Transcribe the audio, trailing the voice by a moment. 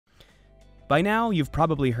By now, you've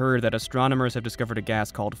probably heard that astronomers have discovered a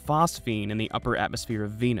gas called phosphine in the upper atmosphere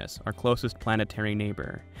of Venus, our closest planetary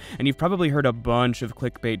neighbor. And you've probably heard a bunch of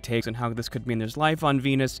clickbait takes on how this could mean there's life on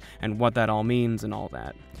Venus, and what that all means and all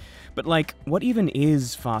that. But like, what even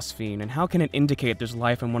is phosphine, and how can it indicate there's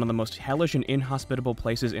life in one of the most hellish and inhospitable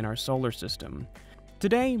places in our solar system?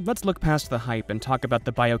 Today, let's look past the hype and talk about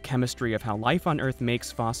the biochemistry of how life on Earth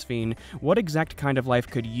makes phosphine, what exact kind of life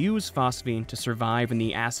could use phosphine to survive in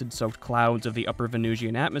the acid-soaked clouds of the upper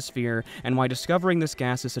Venusian atmosphere, and why discovering this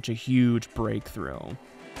gas is such a huge breakthrough.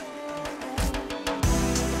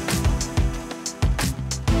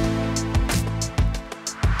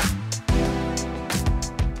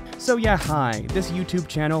 So yeah, hi, this YouTube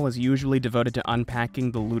channel is usually devoted to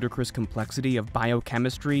unpacking the ludicrous complexity of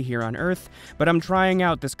biochemistry here on Earth, but I'm trying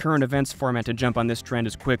out this current events format to jump on this trend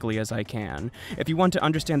as quickly as I can. If you want to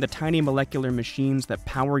understand the tiny molecular machines that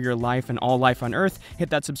power your life and all life on Earth,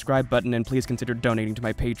 hit that subscribe button and please consider donating to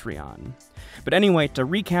my Patreon. But anyway, to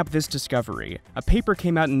recap this discovery, a paper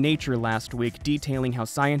came out in Nature last week detailing how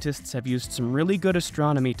scientists have used some really good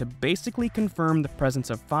astronomy to basically confirm the presence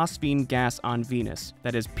of phosphine gas on Venus,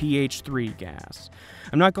 that is pH3 gas.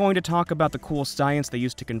 I'm not going to talk about the cool science they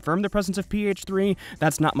used to confirm the presence of pH3,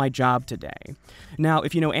 that's not my job today. Now,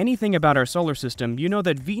 if you know anything about our solar system, you know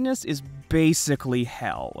that Venus is basically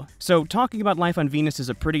hell. So talking about life on Venus is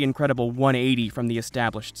a pretty incredible 180 from the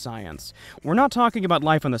established science. We're not talking about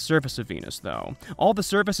life on the surface of Venus, though. All the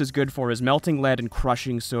surface is good for is melting lead and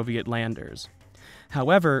crushing Soviet landers.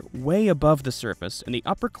 However, way above the surface, in the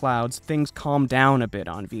upper clouds, things calm down a bit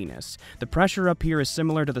on Venus. The pressure up here is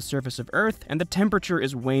similar to the surface of Earth, and the temperature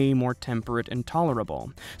is way more temperate and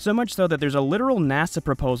tolerable. So much so that there's a literal NASA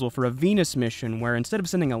proposal for a Venus mission where instead of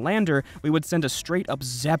sending a lander, we would send a straight-up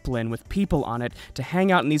Zeppelin with people on it to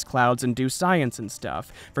hang out in these clouds and do science and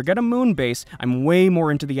stuff. Forget a moon base, I'm way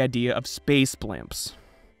more into the idea of space blimps.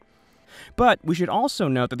 But we should also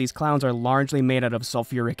note that these clouds are largely made out of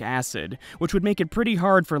sulfuric acid, which would make it pretty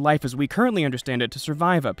hard for life as we currently understand it to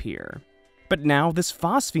survive up here. But now this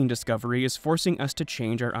phosphine discovery is forcing us to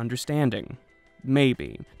change our understanding.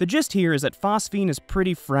 Maybe. The gist here is that phosphine is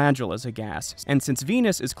pretty fragile as a gas, and since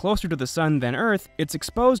Venus is closer to the sun than Earth, it's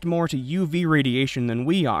exposed more to UV radiation than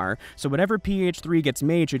we are, so whatever pH3 gets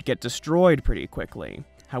made should get destroyed pretty quickly.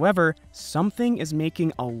 However, something is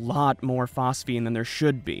making a lot more phosphine than there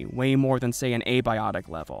should be, way more than, say, an abiotic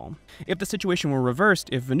level. If the situation were reversed,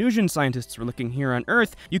 if Venusian scientists were looking here on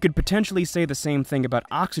Earth, you could potentially say the same thing about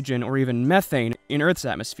oxygen or even methane in Earth's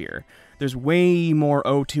atmosphere. There's way more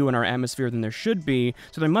O2 in our atmosphere than there should be,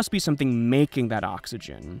 so there must be something making that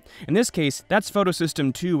oxygen. In this case, that's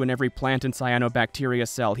photosystem 2 in every plant and cyanobacteria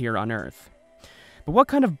cell here on Earth. But what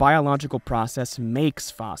kind of biological process makes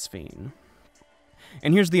phosphine?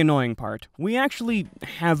 And here's the annoying part. We actually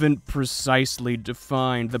haven't precisely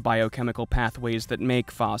defined the biochemical pathways that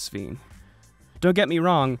make phosphine. Don't get me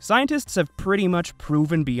wrong, scientists have pretty much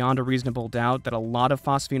proven beyond a reasonable doubt that a lot of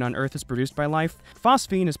phosphine on Earth is produced by life.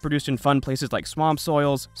 Phosphine is produced in fun places like swamp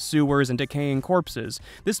soils, sewers, and decaying corpses.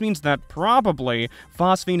 This means that, probably,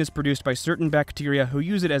 phosphine is produced by certain bacteria who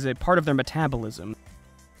use it as a part of their metabolism.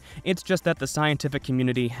 It's just that the scientific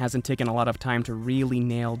community hasn't taken a lot of time to really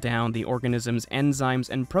nail down the organism's enzymes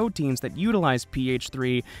and proteins that utilize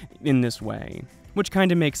pH3 in this way. Which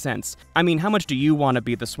kinda makes sense. I mean, how much do you want to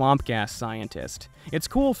be the swamp gas scientist? It's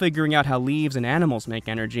cool figuring out how leaves and animals make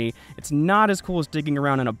energy. It's not as cool as digging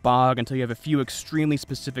around in a bog until you have a few extremely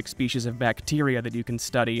specific species of bacteria that you can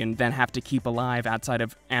study and then have to keep alive outside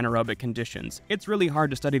of anaerobic conditions. It's really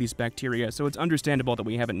hard to study these bacteria, so it's understandable that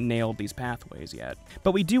we haven't nailed these pathways yet.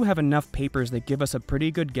 But we do have enough papers that give us a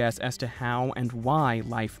pretty good guess as to how and why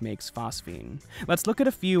life makes phosphine. Let's look at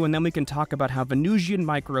a few and then we can talk about how Venusian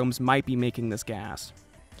microbes might be making this gas.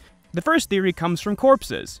 The first theory comes from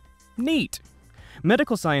corpses. Neat!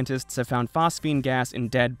 Medical scientists have found phosphine gas in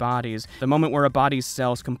dead bodies, the moment where a body's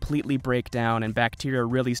cells completely break down and bacteria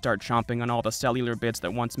really start chomping on all the cellular bits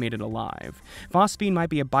that once made it alive. Phosphine might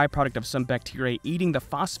be a byproduct of some bacteria eating the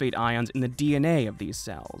phosphate ions in the DNA of these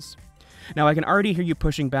cells. Now, I can already hear you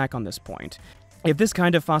pushing back on this point. If this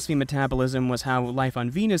kind of phosphine metabolism was how life on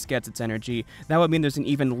Venus gets its energy, that would mean there's an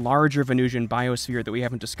even larger Venusian biosphere that we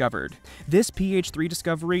haven't discovered. This pH3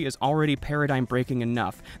 discovery is already paradigm-breaking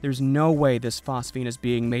enough. There's no way this phosphine is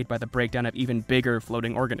being made by the breakdown of even bigger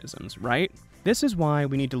floating organisms, right? This is why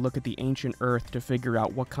we need to look at the ancient Earth to figure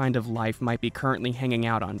out what kind of life might be currently hanging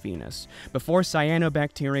out on Venus. Before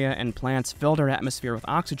cyanobacteria and plants filled our atmosphere with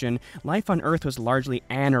oxygen, life on Earth was largely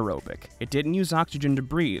anaerobic. It didn't use oxygen to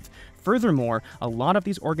breathe. Furthermore, a lot of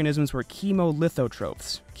these organisms were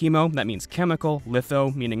chemolithotrophs. Chemo, that means chemical,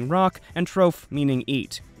 litho, meaning rock, and troph, meaning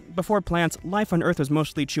eat. before plants, life on Earth was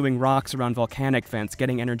mostly chewing rocks around volcanic vents,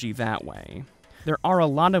 getting energy that way. There are a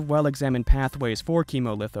lot of well-examined pathways for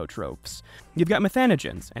chemolithotrophs. You've got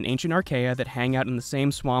methanogens, an ancient archaea that hang out in the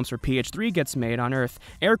same swamps where pH3 gets made on Earth,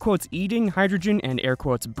 air quotes eating hydrogen and air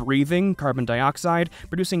quotes breathing carbon dioxide,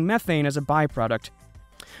 producing methane as a byproduct.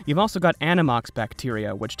 You've also got Anammox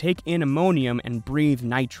bacteria, which take in ammonium and breathe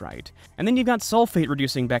nitrite. And then you've got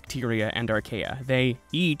sulfate-reducing bacteria and archaea. They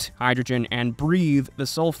eat hydrogen and breathe the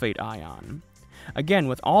sulfate ion. Again,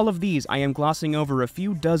 with all of these, I am glossing over a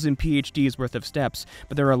few dozen PhDs worth of steps,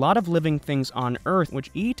 but there are a lot of living things on Earth which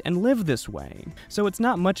eat and live this way. So it's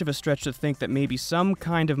not much of a stretch to think that maybe some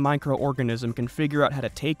kind of microorganism can figure out how to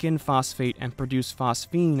take in phosphate and produce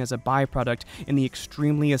phosphine as a byproduct in the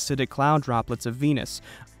extremely acidic cloud droplets of Venus.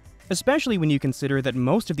 Especially when you consider that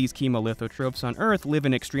most of these chemolithotrophs on Earth live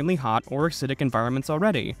in extremely hot or acidic environments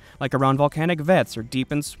already, like around volcanic vents or deep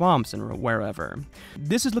in swamps and wherever.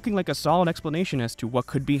 This is looking like a solid explanation as to what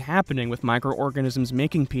could be happening with microorganisms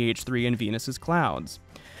making pH3 in Venus's clouds.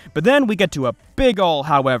 But then we get to a big ol'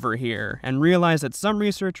 however here, and realize that some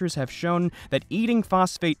researchers have shown that eating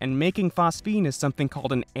phosphate and making phosphine is something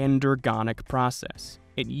called an endergonic process.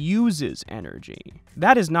 It uses energy.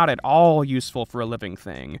 That is not at all useful for a living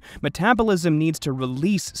thing. Metabolism needs to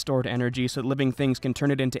release stored energy so that living things can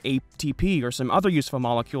turn it into ATP or some other useful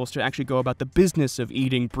molecules to actually go about the business of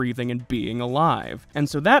eating, breathing, and being alive. And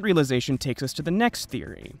so that realization takes us to the next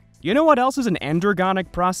theory. You know what else is an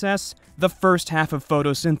endergonic process? The first half of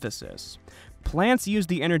photosynthesis. Plants use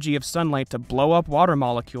the energy of sunlight to blow up water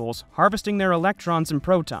molecules, harvesting their electrons and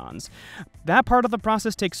protons. That part of the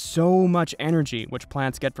process takes so much energy, which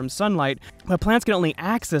plants get from sunlight, but plants can only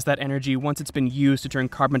access that energy once it's been used to turn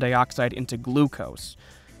carbon dioxide into glucose.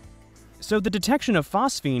 So the detection of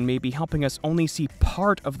phosphine may be helping us only see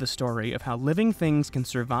part of the story of how living things can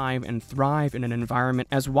survive and thrive in an environment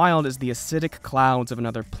as wild as the acidic clouds of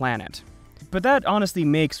another planet. But that honestly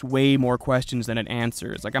makes way more questions than it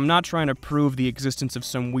answers. Like, I'm not trying to prove the existence of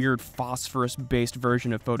some weird phosphorus-based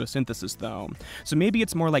version of photosynthesis, though. So maybe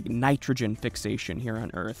it's more like nitrogen fixation here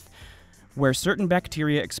on Earth, where certain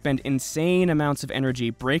bacteria expend insane amounts of energy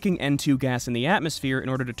breaking N2 gas in the atmosphere in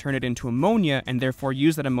order to turn it into ammonia, and therefore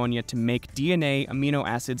use that ammonia to make DNA, amino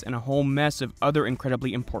acids, and a whole mess of other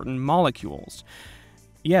incredibly important molecules.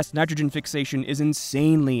 Yes, nitrogen fixation is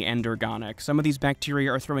insanely endergonic. Some of these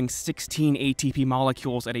bacteria are throwing 16 ATP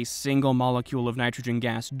molecules at a single molecule of nitrogen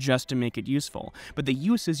gas just to make it useful. But the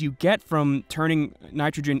uses you get from turning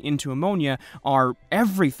nitrogen into ammonia are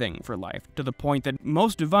everything for life, to the point that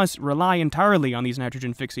most of us rely entirely on these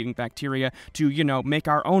nitrogen fixating bacteria to, make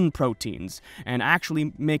our own proteins and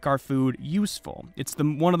actually make our food useful. It's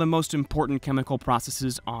one of the most important chemical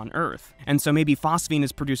processes on Earth. And so maybe phosphine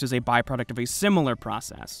is produced as a byproduct of a similar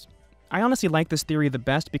process. I honestly like this theory the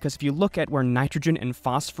best because if you look at where nitrogen and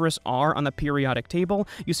phosphorus are on the periodic table,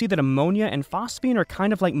 you see that ammonia and phosphine are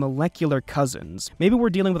kind of like molecular cousins. Maybe we're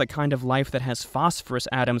dealing with a kind of life that has phosphorus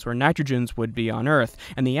atoms where nitrogens would be on Earth,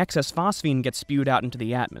 and the excess phosphine gets spewed out into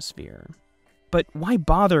the atmosphere. But why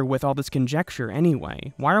bother with all this conjecture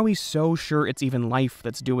anyway? Why are we so sure it's even life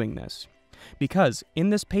that's doing this? Because, in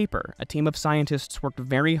this paper, a team of scientists worked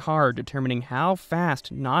very hard determining how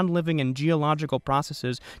fast non-living and geological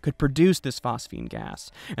processes could produce this phosphine gas,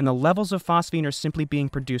 and the levels of phosphine are simply being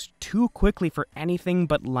produced too quickly for anything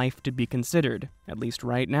but life to be considered, at least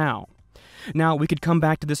right now. Now, we could come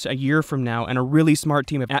back to this a year from now, and a really smart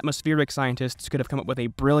team of atmospheric scientists could have come up with a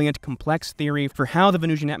brilliant, complex theory for how the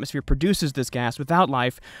Venusian atmosphere produces this gas without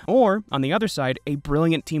life, or, on the other side, a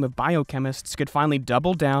brilliant team of biochemists could finally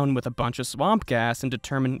double down with a bunch of swamp gas and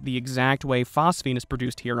determine the exact way phosphine is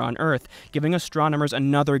produced here on Earth, giving astronomers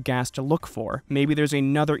another gas to look for. Maybe there's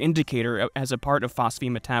another indicator as a part of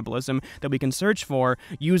phosphine metabolism that we can search for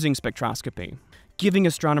using spectroscopy, giving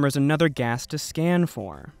astronomers another gas to scan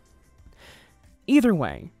for. Either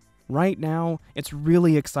way, right now, it's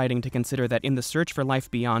really exciting to consider that in the search for life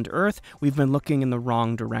beyond Earth, we've been looking in the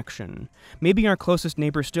wrong direction. Maybe our closest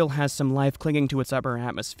neighbor still has some life clinging to its upper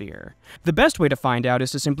atmosphere. The best way to find out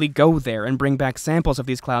is to simply go there and bring back samples of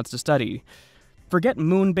these clouds to study. Forget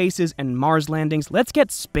moon bases and Mars landings, let's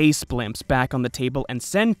get space blimps back on the table and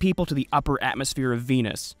send people to the upper atmosphere of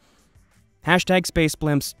Venus. Hashtag space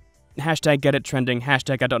blimps, hashtag get it trending,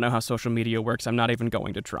 hashtag I don't know how social media works, I'm not even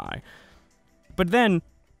going to try. But then,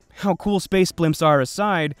 how cool space blimps are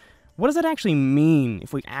aside, what does that actually mean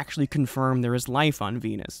if we actually confirm there is life on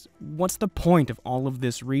Venus? What's the point of all of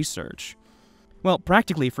this research? Well,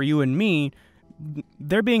 practically for you and me,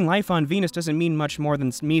 there being life on Venus doesn't mean much more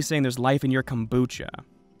than me saying there's life in your kombucha.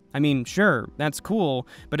 I mean, sure, that's cool,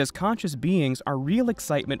 but as conscious beings, our real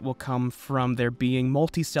excitement will come from there being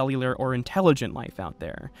multicellular or intelligent life out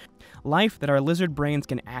there. Life that our lizard brains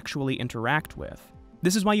can actually interact with.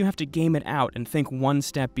 This is why you have to game it out and think one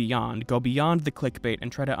step beyond, go beyond the clickbait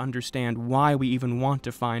and try to understand why we even want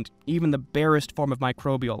to find even the barest form of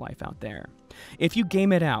microbial life out there. If you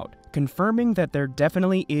game it out, confirming that there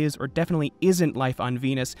definitely is or definitely isn't life on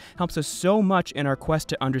Venus helps us so much in our quest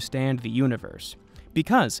to understand the universe.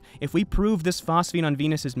 Because if we prove this phosphine on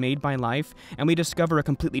Venus is made by life, and we discover a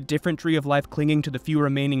completely different tree of life clinging to the few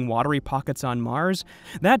remaining watery pockets on Mars,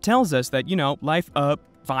 that tells us that, life,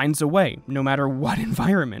 finds a way, no matter what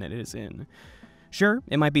environment it is in. Sure,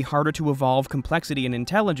 it might be harder to evolve complexity and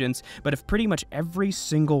intelligence, but if pretty much every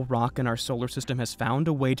single rock in our solar system has found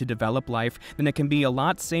a way to develop life, then it can be a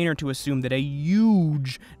lot saner to assume that a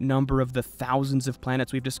huge number of the thousands of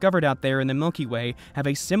planets we've discovered out there in the Milky Way have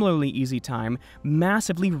a similarly easy time,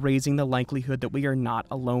 massively raising the likelihood that we are not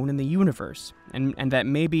alone in the universe, and that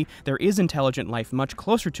maybe there is intelligent life much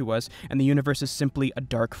closer to us, and the universe is simply a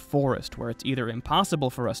dark forest where it's either impossible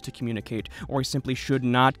for us to communicate, or we simply should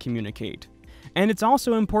not communicate. And it's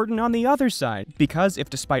also important on the other side, because if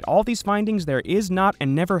despite all these findings there is not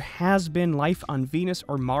and never has been life on Venus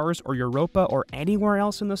or Mars or Europa or anywhere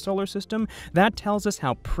else in the solar system, that tells us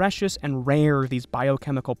how precious and rare these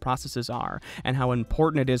biochemical processes are, and how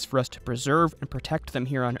important it is for us to preserve and protect them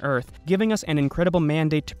here on Earth, giving us an incredible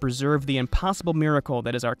mandate to preserve the impossible miracle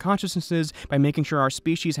that is our consciousnesses by making sure our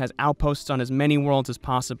species has outposts on as many worlds as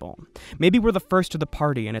possible. Maybe we're the first to the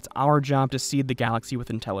party, and it's our job to seed the galaxy with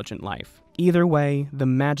intelligent life. Either way, the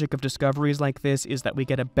magic of discoveries like this is that we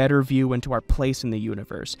get a better view into our place in the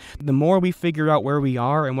universe. The more we figure out where we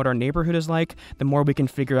are and what our neighborhood is like, the more we can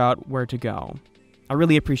figure out where to go. I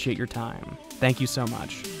really appreciate your time. Thank you so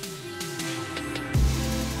much.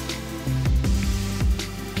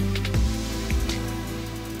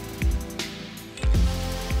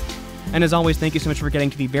 And as always, thank you so much for getting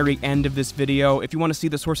to the very end of this video. If you want to see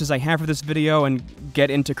the sources I have for this video and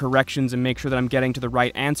get into corrections and make sure that I'm getting to the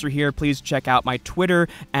right answer here, please check out my Twitter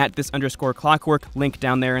 @this_clockwork, link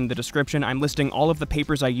down there in the description. I'm listing all of the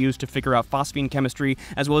papers I used to figure out phosphine chemistry,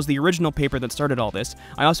 as well as the original paper that started all this.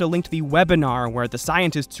 I also linked the webinar where the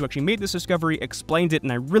scientists who actually made this discovery explained it,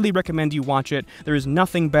 and I really recommend you watch it. There is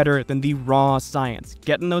nothing better than the raw science.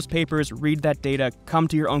 Get in those papers, read that data, come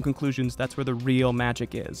to your own conclusions. That's where the real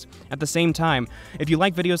magic is. At the same time, if you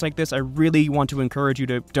like videos like this, I really want to encourage you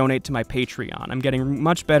to donate to my Patreon. I'm getting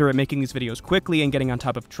much better at making these videos quickly and getting on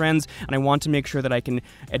top of trends, and I want to make sure that I can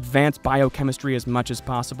advance biochemistry as much as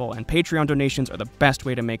possible, and Patreon donations are the best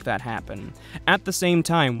way to make that happen. At the same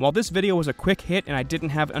time, while this video was a quick hit and I didn't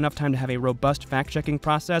have enough time to have a robust fact-checking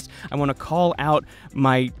process, I want to call out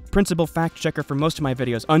my principal fact-checker for most of my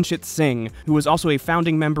videos, Unchit Singh, who is also a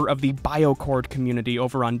founding member of the BioCord community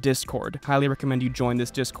over on Discord. Highly recommend you join this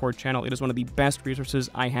Discord channel. It is one of the best resources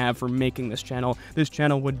I have for making this channel. This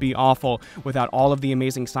channel would be awful without all of the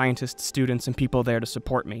amazing scientists, students, and people there to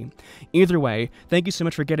support me. Either way, thank you so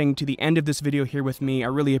much for getting to the end of this video here with me. I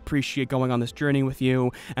really appreciate going on this journey with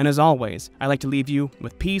you, and as always, I like to leave you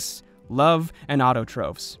with peace, love, and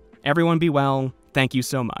autotrophs. Everyone be well. Thank you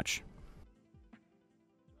so much.